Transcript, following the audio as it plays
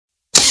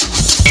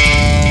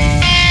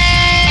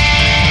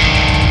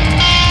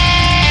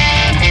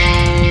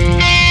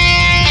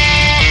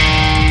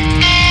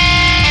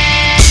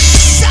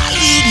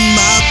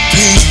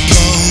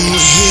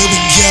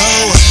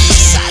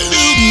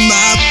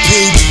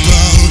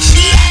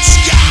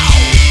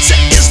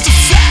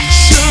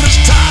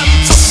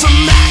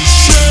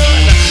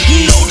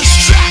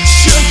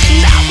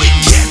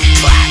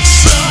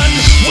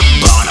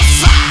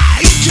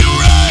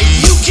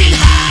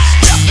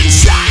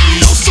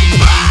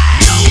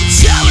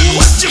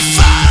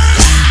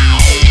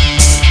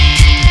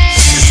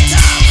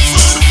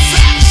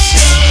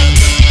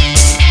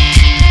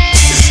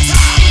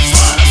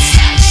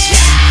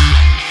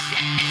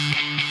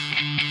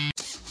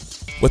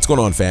What's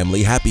going on,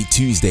 family? Happy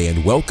Tuesday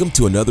and welcome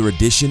to another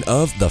edition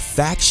of The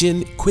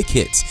Faction Quick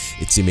Hits.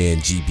 It's your man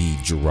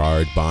GB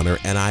Gerard Bonner,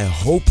 and I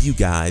hope you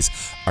guys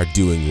are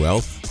doing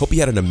well. Hope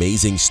you had an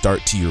amazing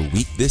start to your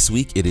week this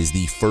week. It is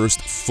the first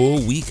full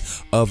week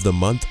of the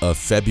month of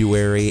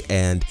February,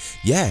 and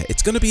yeah,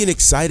 it's going to be an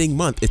exciting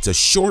month. It's a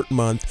short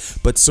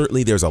month, but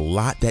certainly there's a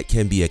lot that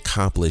can be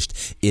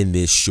accomplished in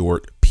this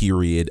short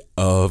period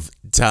of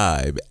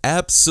time.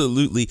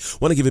 Absolutely.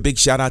 Want to give a big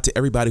shout out to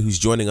everybody who's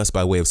joining us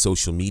by way of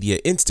social media,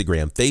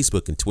 Instagram,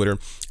 Facebook, and Twitter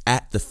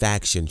at The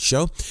Faction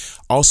Show.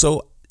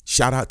 Also,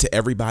 shout out to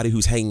everybody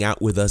who's hanging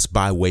out with us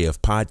by way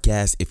of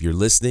podcast. If you're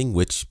listening,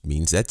 which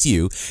means that's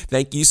you,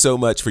 thank you so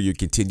much for your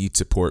continued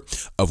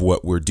support of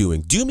what we're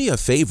doing. Do me a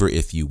favor,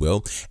 if you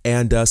will,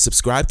 and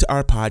subscribe to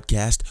our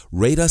podcast,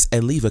 rate us,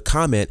 and leave a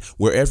comment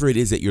wherever it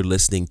is that you're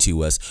listening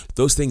to us.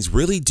 Those things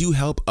really do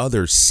help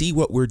others see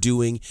what we're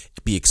doing,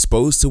 be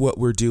exposed to what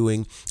we're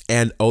doing,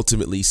 and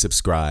ultimately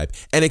subscribe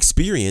and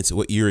experience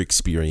what you're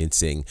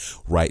experiencing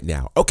right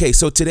now. Okay,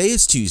 so today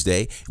is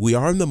Tuesday. We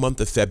are in the month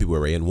of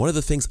February, and one of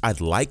the things I'd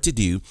like to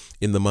do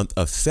in the month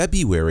of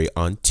February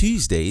on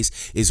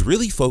Tuesdays is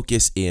really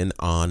focus in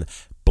on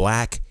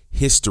Black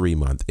History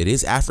Month. It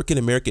is African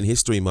American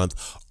History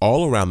Month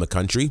all around the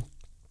country.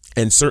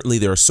 And certainly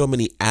there are so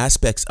many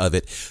aspects of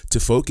it to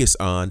focus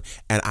on,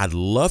 and I'd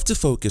love to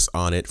focus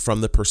on it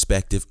from the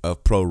perspective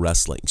of pro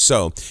wrestling.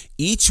 So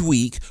each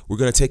week we're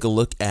going to take a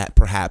look at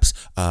perhaps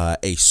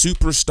a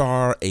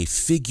superstar, a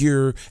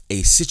figure,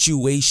 a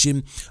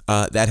situation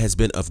that has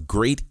been of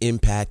great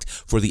impact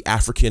for the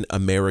African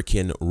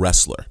American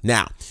wrestler.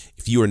 Now,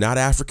 if you are not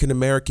African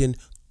American,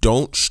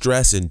 don't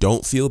stress and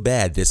don't feel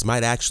bad. This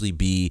might actually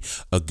be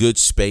a good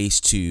space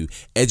to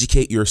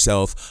educate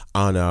yourself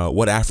on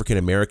what African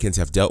Americans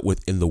have dealt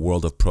with in the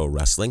world of pro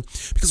wrestling.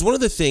 Because one of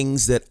the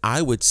things that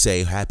I would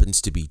say happens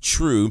to be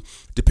true,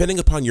 depending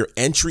upon your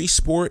entry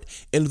sport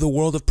into the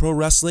world of pro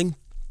wrestling,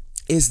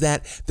 is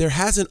that there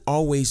hasn't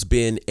always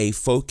been a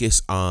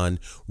focus on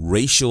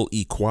racial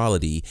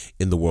equality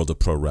in the world of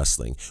pro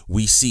wrestling.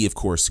 We see, of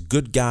course,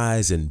 good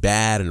guys and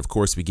bad, and of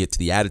course we get to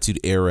the Attitude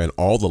Era and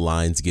all the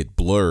lines get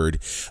blurred,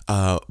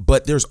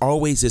 but there's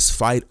always this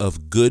fight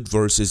of good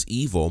versus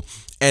evil.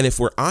 And if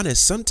we're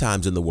honest,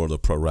 sometimes in the world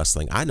of pro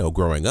wrestling, I know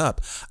growing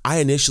up, I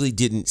initially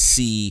didn't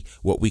see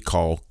what we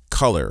call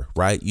color,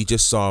 right? You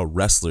just saw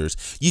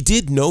wrestlers. You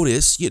did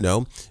notice,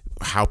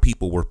 how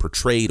people were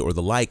portrayed or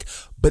the like,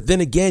 but then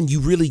again, you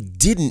really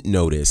didn't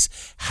notice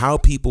how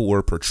people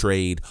were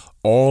portrayed,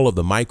 all of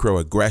the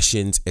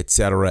microaggressions,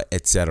 etc.,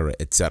 etc.,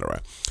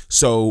 etc.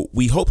 So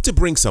we hope to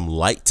bring some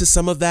light to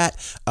some of that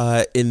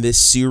in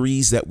this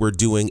series that we're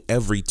doing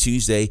every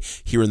Tuesday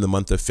here in the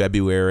month of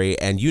February.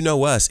 And you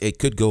know us, it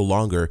could go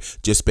longer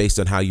just based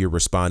on how you're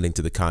responding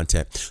to the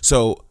content.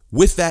 So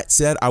with that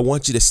said, I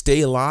want you to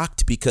stay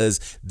locked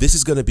because this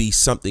is going to be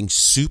something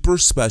super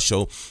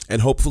special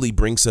and hopefully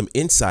bring some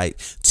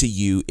insight to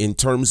you in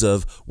terms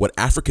of what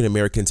African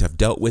Americans have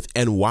dealt with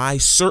and why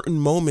certain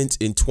moments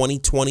in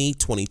 2020,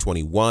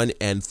 2021,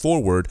 and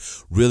forward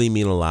really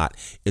mean a lot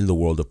in the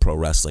world of pro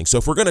wrestling. So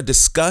if we're going to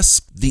discuss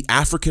the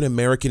African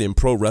American in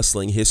pro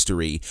wrestling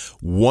history,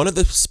 one of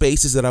the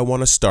spaces that I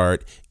want to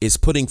start is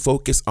putting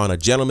focus on a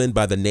gentleman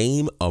by the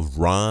name of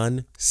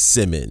Ron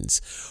Simmons.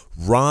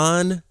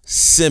 Ron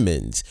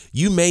Simmons,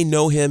 you may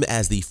know him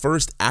as the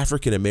first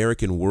African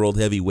American world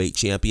heavyweight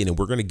champion, and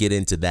we're going to get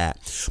into that.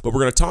 But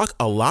we're going to talk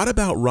a lot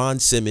about Ron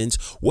Simmons,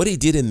 what he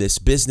did in this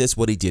business,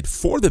 what he did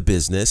for the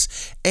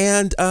business,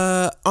 and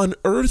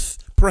unearth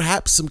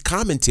perhaps some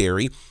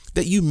commentary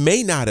that you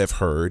may not have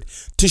heard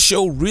to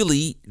show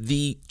really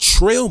the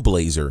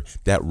trailblazer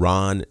that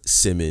Ron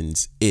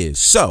Simmons is.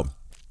 So,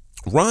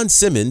 Ron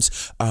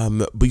Simmons,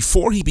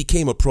 before he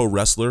became a pro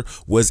wrestler,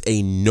 was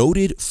a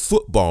noted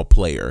football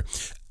player.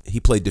 He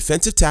played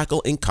defensive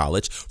tackle in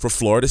college for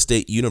Florida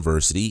State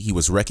University. He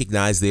was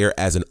recognized there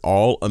as an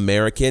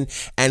All-American,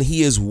 and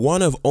he is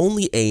one of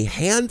only a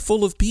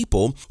handful of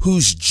people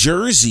whose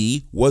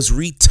jersey was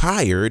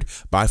retired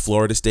by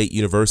Florida State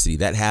University.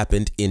 That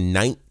happened in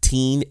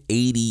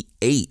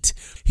 1988.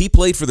 He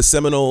played for the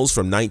Seminoles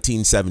from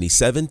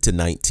 1977 to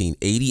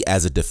 1980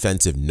 as a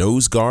defensive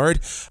nose guard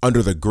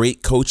under the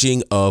great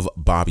coaching of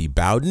Bobby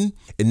Bowden.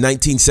 In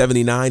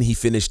 1979, he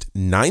finished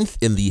 9th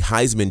in the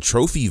Heisman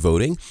Trophy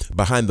voting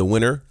behind the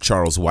winner,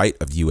 Charles White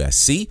of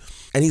USC.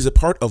 And he's a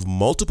part of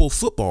multiple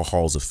football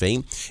halls of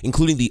fame,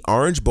 including the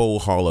Orange Bowl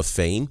Hall of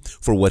Fame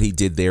for what he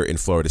did there in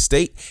Florida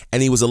State.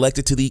 And he was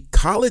elected to the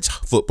College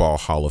Football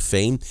Hall of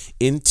Fame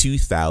in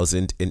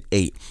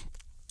 2008.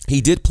 He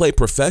did play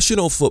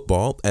professional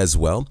football as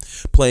well,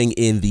 playing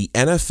in the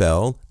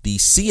NFL, the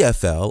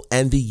CFL,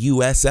 and the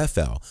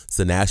USFL. It's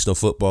the National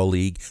Football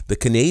League, the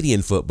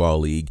Canadian Football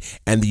League,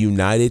 and the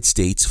United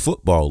States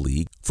Football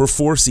League for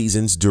 4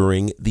 seasons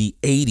during the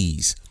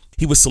 80s.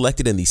 He was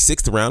selected in the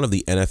 6th round of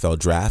the NFL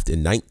draft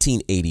in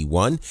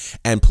 1981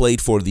 and played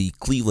for the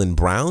Cleveland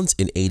Browns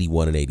in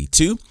 81 and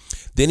 82.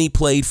 Then he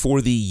played for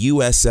the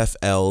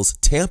USFL's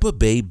Tampa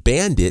Bay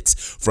Bandits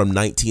from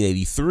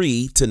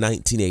 1983 to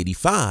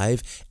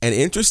 1985. And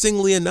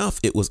interestingly enough,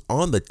 it was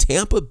on the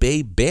Tampa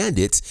Bay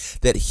Bandits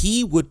that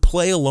he would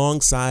play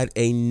alongside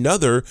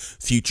another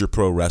future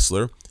pro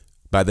wrestler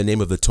by the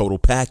name of the Total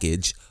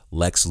Package,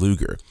 Lex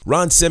Luger.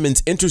 Ron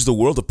Simmons enters the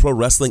world of pro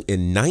wrestling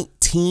in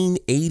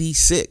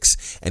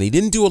 1986, and he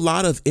didn't do a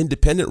lot of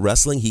independent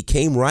wrestling. He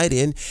came right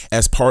in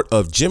as part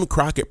of Jim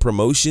Crockett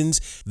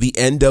Promotions, the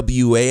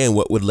NWA, and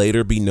what would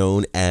later be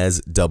known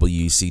as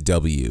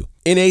WCW.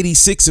 In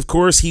 86, of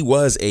course, he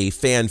was a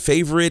fan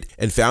favorite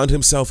and found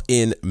himself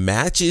in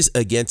matches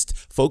against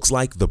folks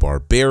like The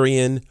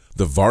Barbarian,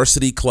 the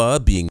Varsity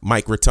Club, being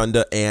Mike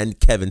Rotunda and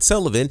Kevin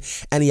Sullivan,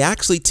 and he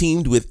actually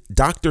teamed with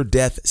Dr.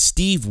 Death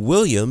Steve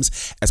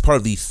Williams as part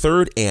of the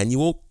 3rd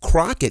annual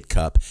Crockett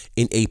Cup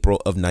in April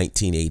of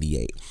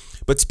 1988.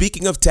 But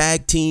speaking of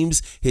tag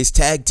teams, his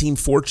tag team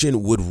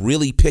fortune would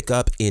really pick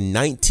up in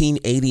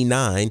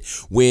 1989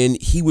 when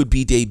he would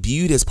be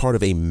debuted as part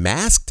of a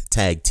masked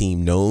tag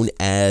team known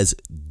as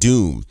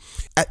Doom.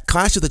 At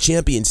Clash of the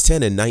Champions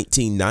 10 in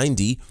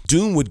 1990,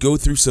 Doom would go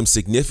through some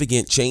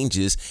significant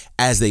changes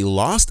as they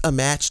lost a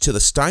match to the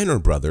Steiner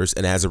brothers,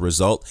 and as a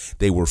result,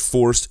 they were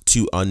forced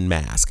to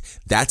unmask.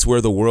 That's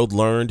where the world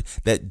learned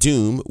that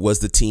Doom was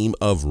the team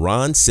of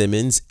Ron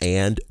Simmons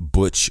and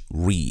Butch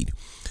Reed.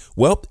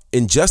 Well,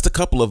 in just a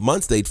couple of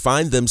months, they'd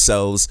find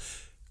themselves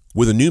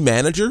with a new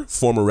manager,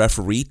 former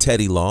referee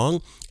Teddy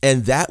Long,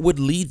 and that would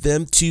lead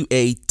them to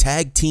a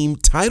tag team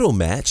title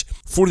match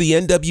for the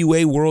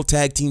NWA World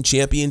Tag Team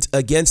Champions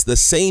against the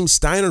same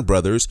Steiner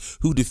brothers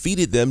who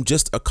defeated them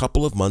just a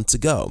couple of months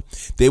ago.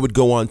 They would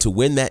go on to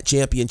win that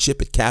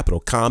championship at Capital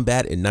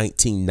Combat in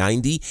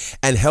 1990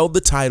 and held the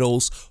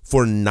titles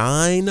for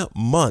 9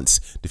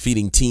 months,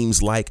 defeating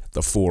teams like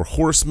the Four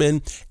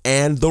Horsemen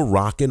and the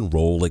Rock and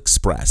Roll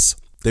Express.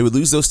 They would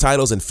lose those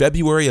titles in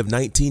February of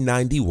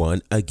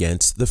 1991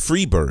 against the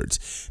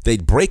Freebirds.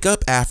 They'd break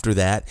up after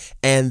that,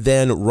 and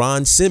then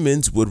Ron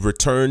Simmons would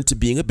return to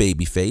being a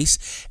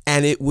babyface,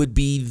 and it would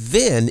be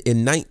then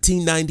in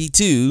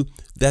 1992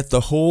 that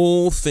the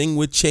whole thing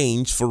would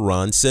change for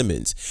Ron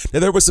Simmons. Now,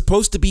 there was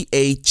supposed to be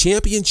a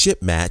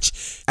championship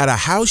match at a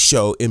house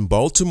show in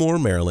Baltimore,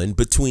 Maryland,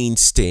 between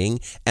Sting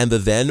and the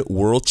then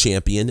world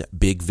champion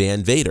Big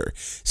Van Vader.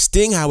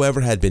 Sting, however,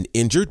 had been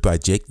injured by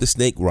Jake the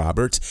Snake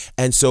Roberts,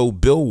 and so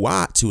Bill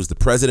Watts, who was the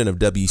president of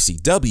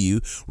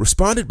WCW,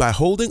 responded by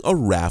holding a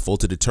raffle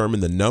to determine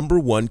the number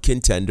 1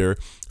 contender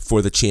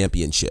for the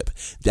championship.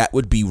 That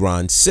would be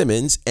Ron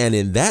Simmons, and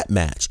in that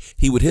match,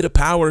 he would hit a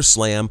power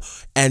slam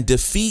and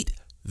defeat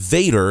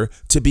Vader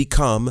to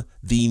become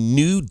the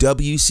new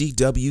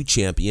WCW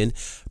champion,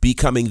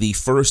 becoming the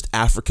first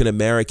African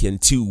American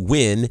to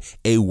win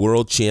a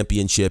world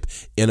championship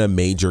in a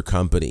major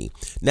company.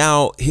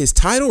 Now, his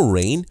title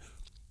reign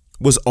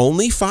was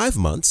only 5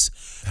 months.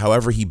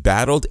 However, he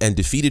battled and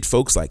defeated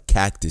folks like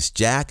Cactus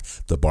Jack,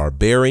 the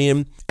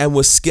Barbarian, and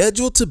was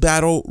scheduled to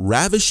battle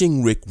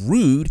Ravishing Rick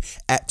Rude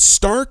at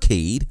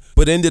Starrcade,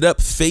 but ended up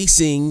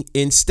facing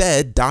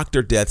instead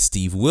Dr. Death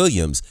Steve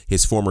Williams,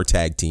 his former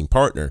tag team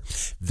partner.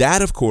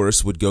 That, of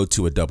course, would go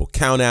to a double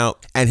countout,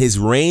 and his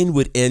reign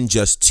would end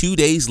just 2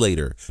 days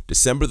later,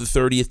 December the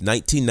 30th,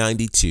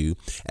 1992,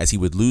 as he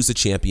would lose the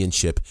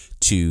championship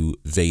to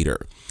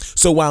Vader.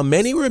 So while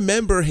many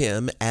remember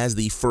him as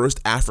the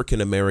first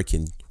African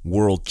American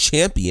world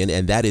champion,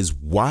 and that is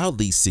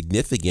wildly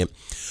significant,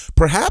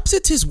 perhaps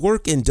it's his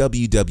work in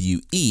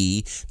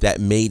WWE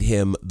that made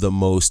him the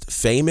most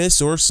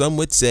famous, or some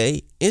would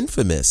say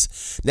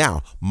infamous.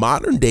 Now,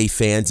 modern day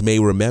fans may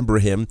remember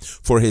him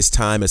for his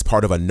time as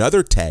part of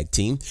another tag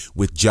team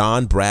with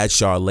John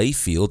Bradshaw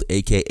Layfield,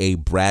 aka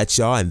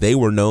Bradshaw, and they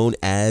were known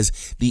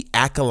as the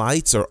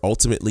Acolytes, or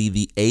ultimately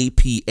the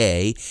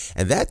APA,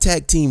 and that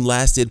tag team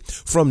lasted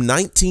from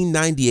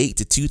 1998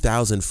 to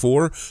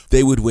 2004.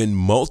 They would win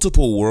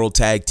multiple World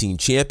Tag Team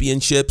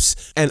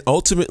Championships and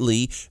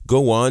ultimately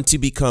go on to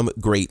become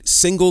great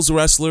singles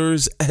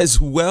wrestlers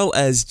as well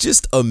as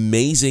just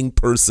amazing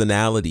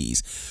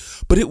personalities.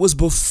 But it was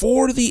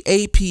before the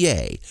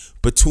APA,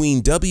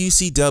 between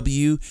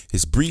WCW,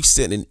 his brief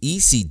stint in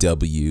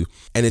ECW,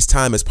 and his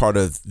time as part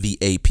of the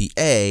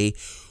APA,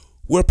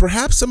 where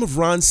perhaps some of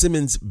Ron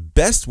Simmons'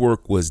 best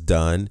work was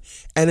done,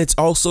 and it's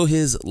also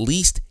his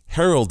least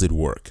heralded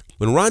work.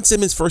 When Ron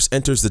Simmons first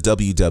enters the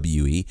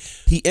WWE,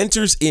 he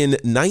enters in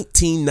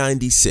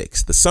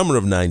 1996, the summer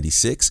of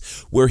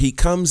 96, where he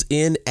comes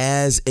in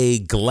as a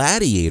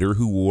gladiator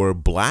who wore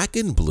black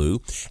and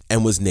blue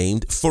and was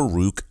named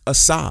Farouk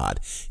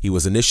Assad. He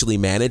was initially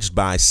managed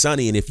by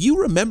Sonny, and if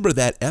you remember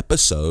that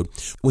episode,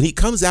 when he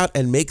comes out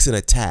and makes an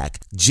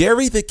attack,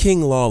 Jerry the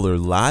King Lawler,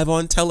 live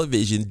on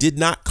television, did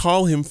not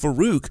call him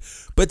Farouk,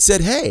 but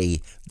said,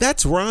 "Hey,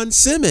 That's Ron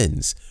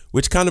Simmons,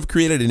 which kind of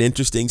created an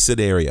interesting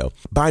scenario.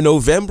 By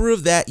November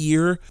of that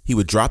year, he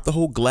would drop the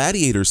whole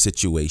Gladiator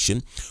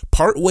situation,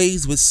 part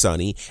ways with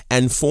Sonny,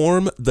 and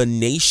form the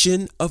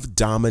Nation of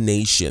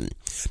Domination.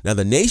 Now,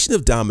 the Nation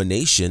of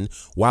Domination,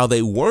 while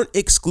they weren't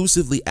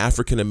exclusively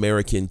African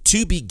American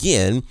to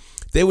begin,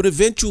 they would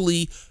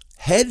eventually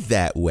head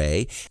that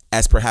way,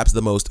 as perhaps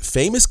the most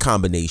famous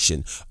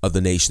combination of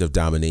the Nation of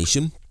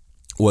Domination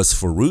was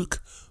Farouk,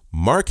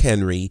 Mark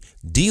Henry,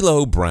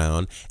 D'Lo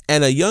Brown,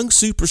 and a young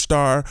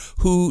superstar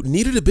who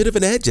needed a bit of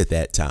an edge at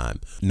that time.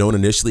 Known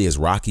initially as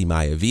Rocky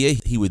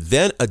Maivia, he would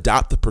then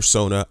adopt the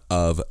persona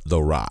of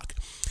The Rock.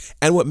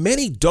 And what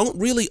many don't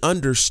really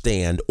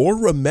understand or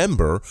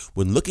remember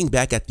when looking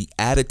back at the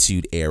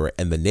Attitude Era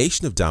and the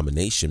Nation of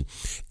Domination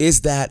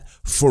is that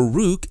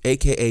Farouk,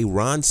 aka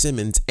Ron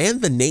Simmons,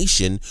 and the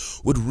Nation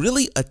would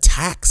really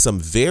attack some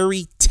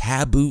very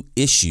taboo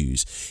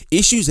issues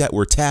that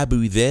were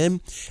taboo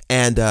then,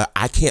 and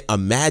I can't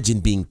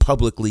imagine being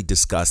publicly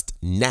discussed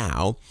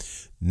now.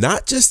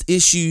 Not just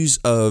issues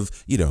of,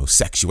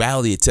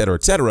 sexuality, et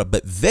cetera,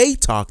 but they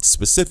talked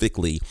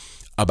specifically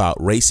about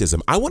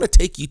racism. I want to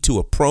take you to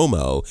a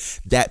promo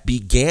that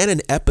began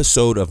an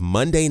episode of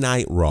Monday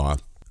Night Raw.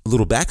 A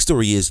little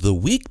backstory is the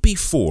week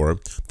before,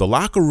 the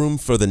locker room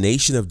for the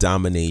Nation of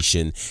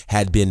Domination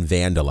had been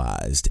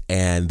vandalized,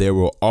 and there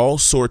were all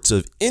sorts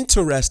of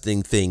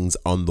interesting things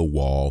on the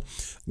wall,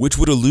 which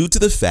would allude to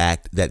the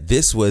fact that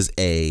this was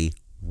a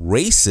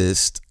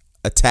racist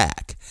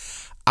attack.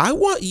 I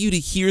want you to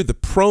hear the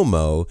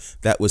promo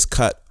that was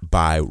cut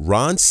by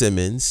Ron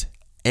Simmons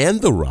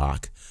and The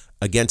Rock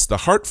against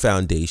the Hart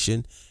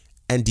Foundation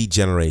and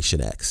D-Generation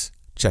X.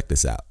 Check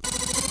this out.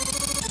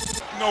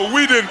 No,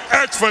 we didn't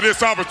ask for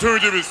this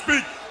opportunity to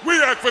speak.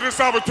 We asked for this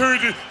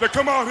opportunity to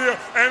come out here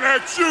and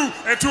ask you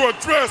and to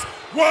address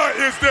why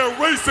is there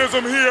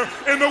racism here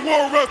in the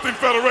World Wrestling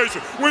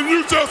Federation when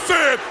you just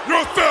said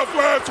yourself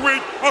last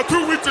week or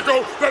 2 weeks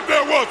ago that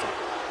there wasn't.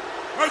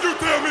 Now you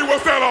tell me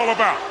what's that all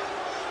about.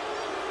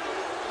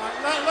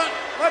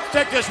 Let's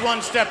take this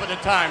one step at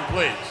a time,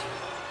 please.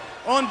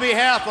 On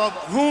behalf of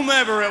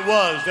whomever it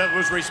was that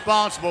was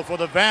responsible for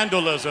the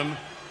vandalism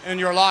in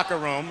your locker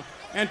room,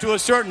 and to a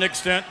certain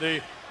extent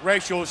the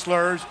racial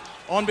slurs,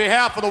 on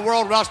behalf of the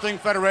World Wrestling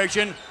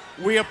Federation,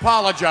 we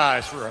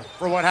apologize for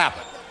what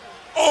happened.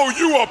 Oh,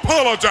 you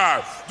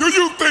apologize? Do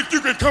you think you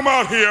can come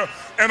out here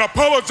and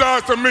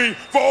apologize to me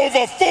for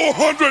over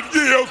 400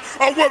 years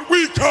of what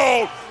we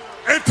call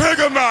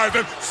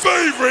antagonizing,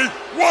 slavery,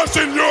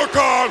 washing your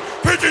car,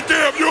 taking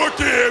care of your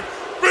kids,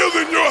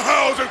 building your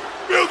houses,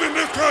 building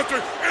this country,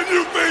 and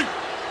you think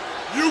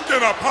you can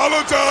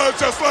apologize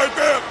just like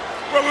that?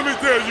 Well, let me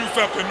tell you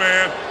something,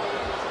 man.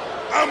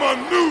 I'm a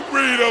new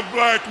breed of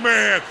black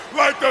man,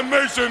 like the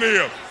Nation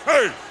is.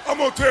 Hey, I'm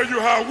gonna tell you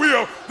how we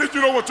are. Did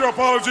you know what your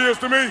apology is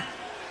to me?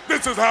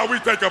 This is how we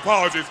take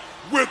apologies,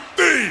 with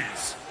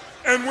these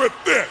and with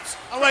this.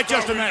 Oh, wait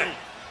just a minute.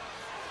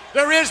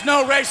 There is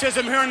no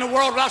racism here in the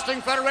World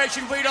Wrestling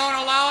Federation. We don't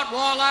allow it,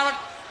 won't allow it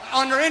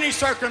under any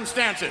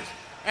circumstances.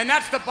 And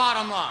that's the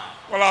bottom line.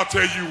 Well, I'll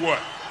tell you what.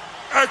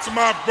 Ask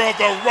my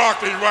brother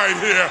Rocky right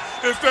here.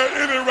 Is there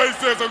any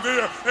racism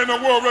here in the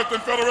World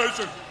Wrestling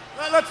Federation?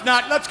 Well,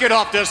 let's get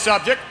off this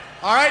subject,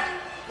 all right?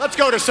 Let's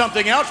go to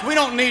something else. We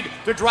don't need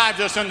to drive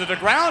this into the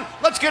ground.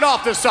 Let's get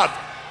off this subject.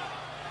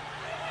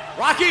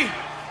 Rocky?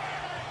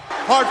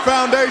 Hart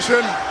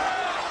Foundation,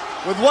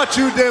 with what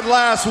you did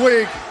last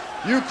week,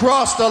 you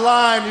crossed a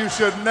line you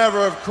should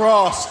never have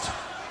crossed.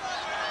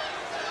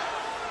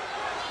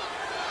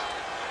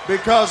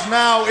 Because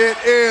now it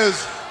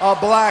is a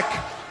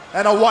black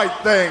and a white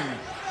thing.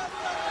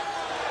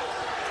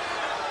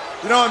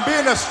 And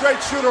being a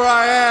straight shooter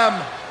I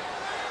am,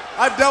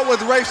 I've dealt with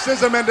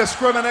racism and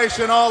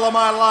discrimination all of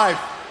my life.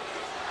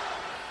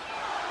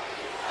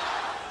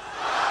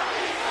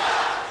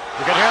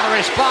 You can hear the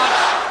response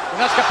from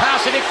this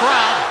capacity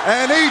crowd.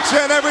 And each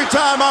and every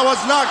time I was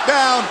knocked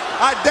down,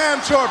 I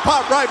damn sure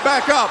popped right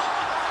back up.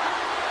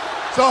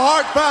 So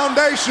Hart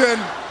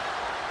Foundation,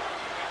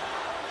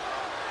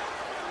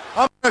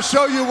 I'm going to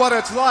show you what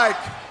it's like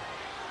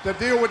to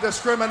deal with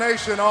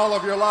discrimination all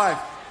of your life.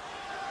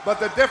 But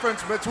the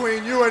difference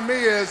between you and me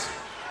is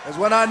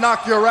when I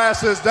knock your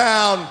asses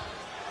down,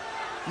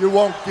 you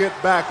won't get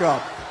back up.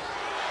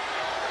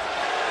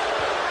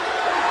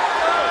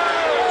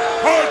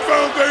 Hart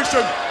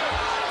Foundation,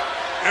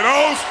 it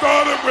all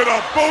started with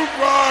a boat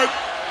ride,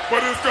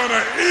 but it's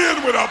gonna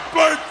end with a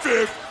black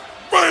fist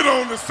right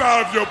on the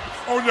side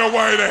of your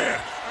white ass.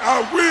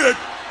 We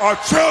are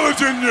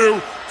challenging you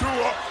to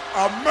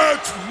a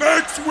match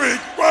next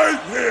week right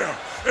here.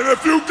 And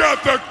if you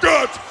got the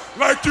guts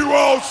like you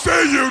all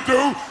say you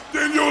do,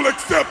 then you'll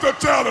accept the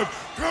challenge.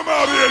 Come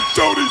out here and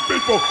show these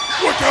people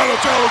what kind of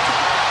challenge.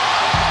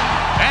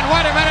 And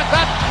wait a minute,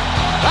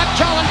 that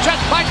challenge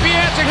just might be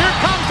answered. Here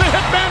comes the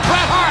hitman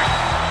Bret Hart.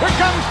 Here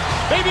comes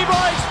Baby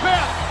Boy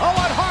Smith,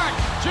 Owen Hart,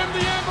 Jim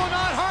the Anvil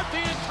Hart,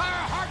 the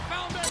entire Hart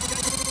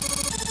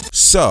Foundation.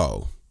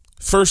 So,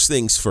 first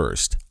things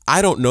first,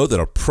 I don't know that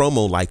a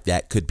promo like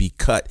that could be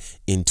cut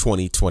in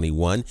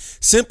 2021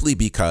 simply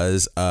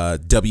because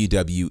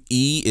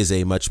WWE is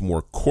a much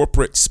more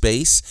corporate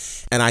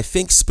space. And I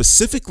think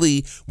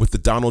specifically with the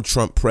Donald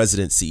Trump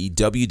presidency,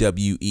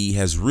 WWE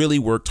has really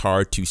worked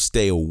hard to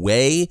stay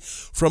away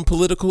from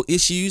political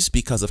issues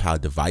because of how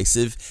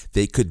divisive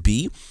they could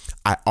be.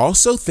 I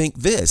also think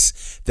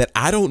that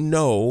I don't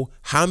know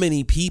how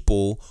many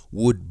people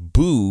would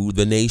boo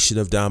the Nation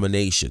of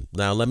Domination.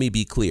 Now, let me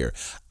be clear.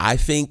 I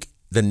think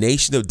the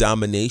Nation of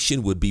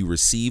Domination would be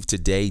received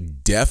today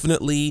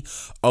definitely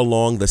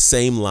along the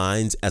same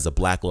lines as a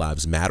Black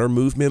Lives Matter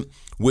movement,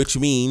 which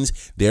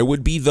means there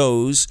would be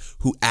those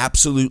who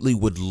absolutely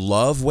would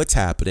love what's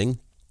happening.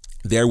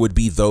 There would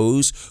be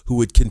those who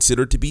would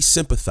consider to be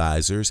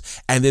sympathizers,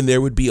 and then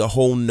there would be a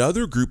whole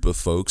nother group of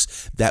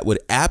folks that would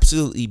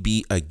absolutely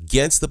be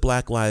against the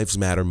Black Lives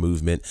Matter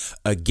movement,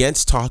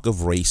 against talk of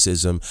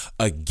racism,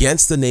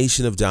 against the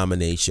Nation of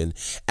Domination.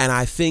 And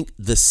I think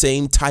the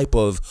same type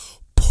of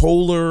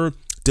polar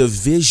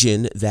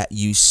division that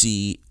you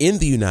see in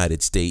the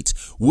United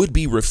States would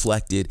be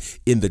reflected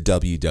in the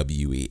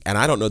WWE. And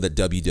I don't know that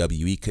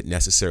WWE could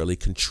necessarily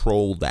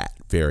control that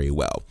very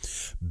well.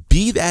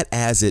 Be that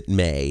as it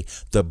may,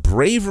 the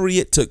bravery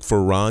it took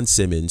for Ron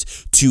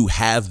Simmons to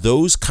have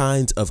those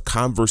kinds of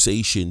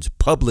conversations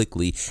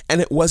publicly,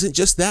 and it wasn't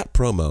just that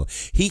promo.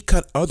 He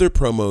cut other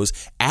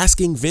promos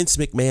asking Vince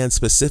McMahon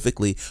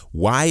specifically,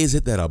 why is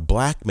it that a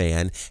black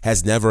man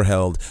has never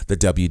held the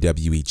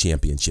WWE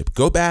Championship?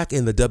 Go back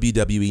in the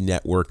WWE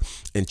Network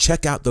and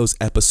check out those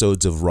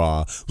episodes of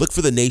Raw. Look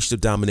for the Nation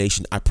of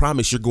Domination. I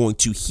promise you're going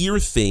to hear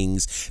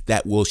things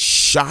that will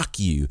shock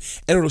you,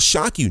 and it'll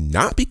shock you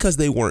not because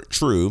they weren't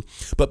true,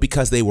 but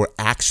because they were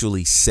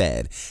actually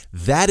said.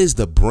 That is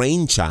the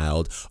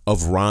brainchild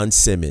of Ron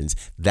Simmons.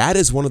 That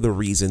is one of the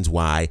reasons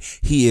why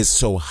he is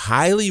so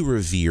highly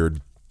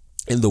revered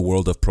in the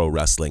world of pro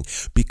wrestling,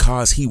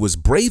 because he was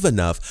brave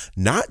enough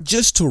not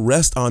just to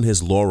rest on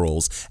his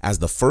laurels as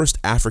the first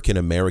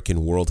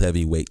African-American world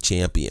heavyweight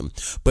champion,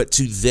 but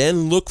to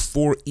then look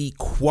for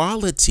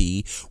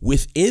equality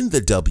within the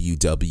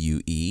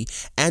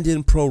WWE and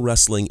in pro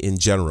wrestling in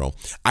general.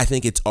 I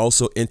think it's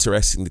also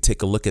interesting to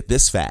take a look at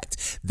this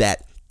fact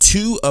that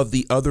 2 of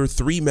the other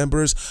 3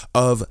 members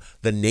of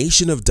the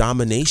Nation of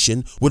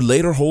Domination would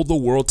later hold the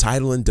world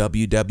title in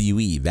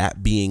WWE,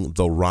 that being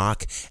The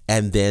Rock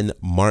and then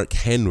Mark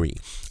Henry.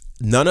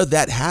 None of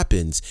that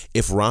happens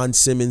if Ron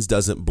Simmons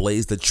doesn't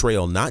blaze the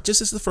trail, not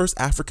just as the first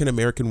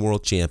African-American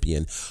world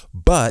champion,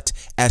 but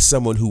as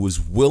someone who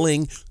was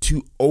willing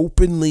to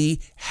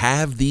openly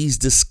have these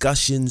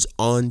discussions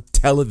on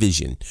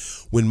television.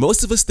 When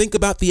most of us think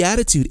about the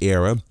Attitude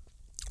Era,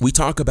 we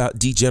talk about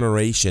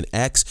D-Generation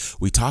X,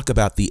 we talk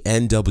about the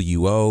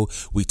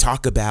NWO, we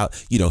talk about,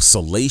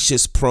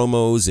 salacious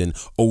promos and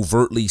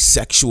overtly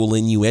sexual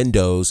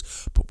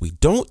innuendos, but we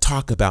don't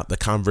talk about the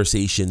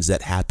conversations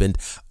that happened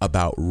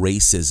about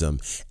racism.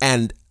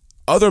 And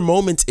other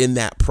moments in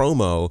that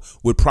promo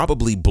would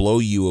probably blow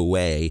you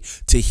away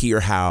to hear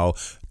how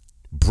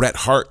Bret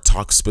Hart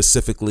talks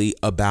specifically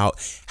about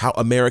how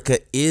America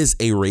is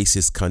a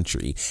racist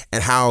country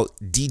and how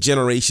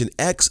D-Generation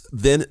X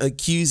then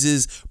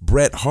accuses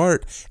Bret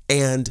Hart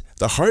and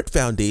the Hart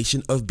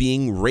Foundation of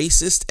being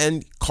racist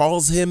and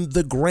calls him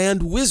the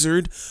Grand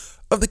Wizard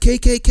of the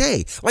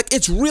KKK. Like,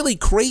 it's really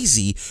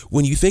crazy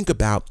when you think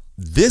about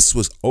this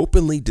was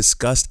openly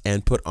discussed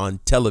and put on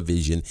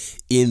television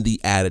in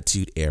the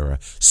Attitude Era.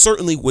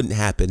 Certainly wouldn't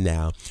happen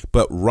now,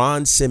 but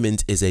Ron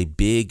Simmons is a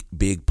big,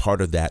 big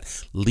part of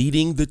that,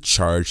 leading the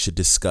charge to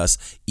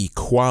discuss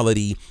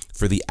equality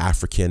for the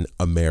African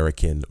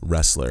American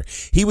wrestler.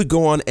 He would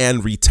go on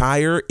and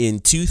retire in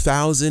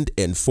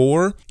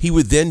 2004. He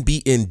would then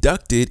be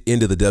inducted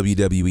into the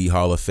WWE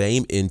Hall of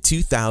Fame in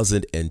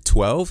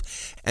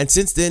 2012. And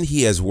since then,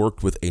 he has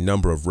worked with a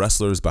number of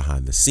wrestlers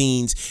behind the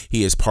scenes.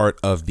 He is part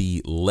of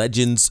the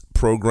Legends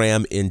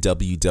program in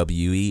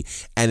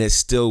WWE and is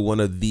still one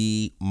of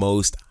the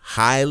most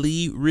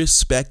highly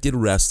respected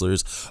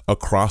wrestlers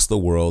across the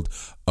world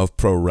of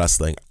pro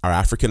wrestling. Our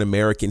African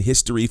American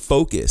history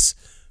focus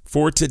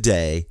for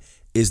today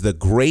is the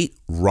great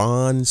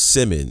Ron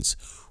Simmons,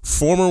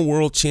 former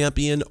world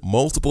champion,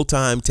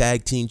 multiple-time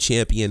tag team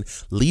champion,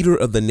 leader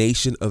of the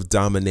Nation of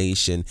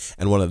Domination,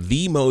 and one of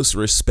the most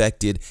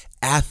respected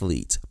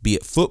athletes, be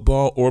it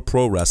football or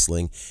pro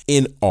wrestling,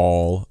 in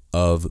all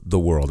of the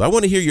world. I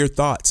want to hear your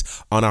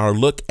thoughts on our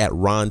look at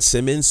Ron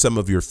Simmons, some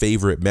of your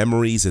favorite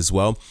memories as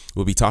well.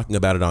 We'll be talking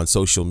about it on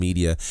social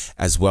media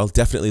as well.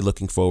 Definitely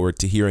looking forward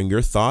to hearing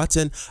your thoughts,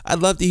 and I'd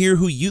love to hear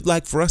who you'd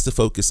like for us to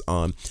focus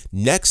on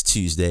next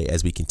Tuesday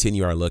as we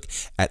continue our look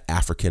at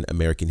African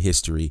American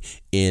history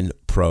in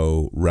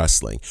pro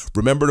wrestling.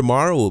 Remember,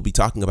 tomorrow we'll be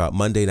talking about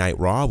Monday Night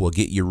Raw. We'll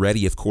get you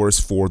ready, of course,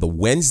 for the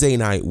Wednesday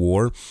Night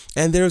War,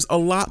 and there's a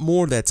lot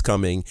more that's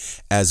coming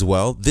as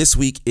well. This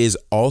week is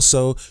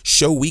also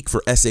show week week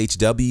for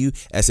SHW.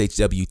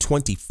 SHW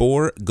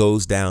 24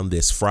 goes down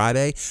this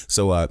Friday.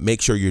 So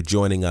make sure you're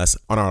joining us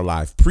on our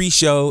live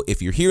pre-show.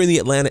 If you're here in the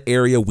Atlanta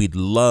area, we'd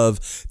love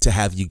to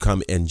have you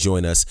come and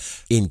join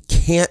us in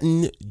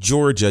Canton,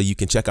 Georgia. You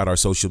can check out our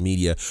social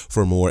media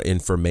for more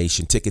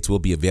information. Tickets will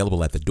be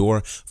available at the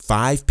door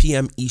 5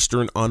 p.m.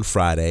 Eastern on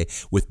Friday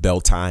with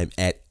bell time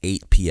at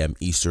 8 p.m.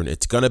 Eastern.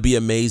 It's going to be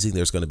amazing.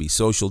 There's going to be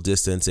social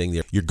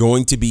distancing. You're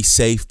going to be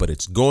safe, but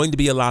it's going to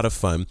be a lot of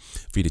fun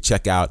for you to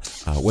check out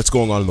what's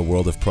going on in the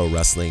world of pro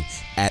wrestling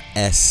at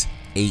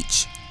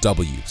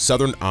SHW,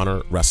 Southern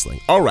Honor Wrestling.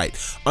 All right,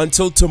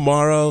 until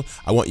tomorrow,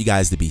 I want you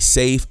guys to be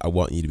safe. I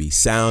want you to be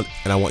sound,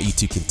 and I want you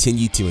to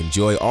continue to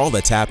enjoy all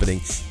that's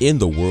happening in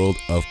the world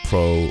of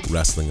pro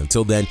wrestling.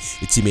 Until then,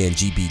 it's your man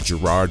GB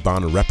Gerard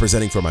Bonner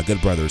representing for my good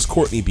brothers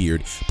Courtney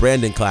Beard,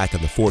 Brandon Clack,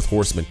 and the Fourth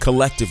Horseman.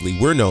 Collectively,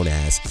 we're known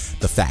as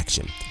The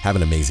Faction. Have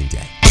an amazing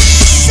day.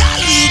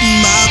 Salute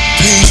my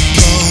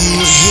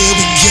people, here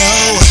we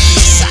go.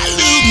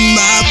 Salute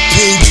my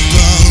people.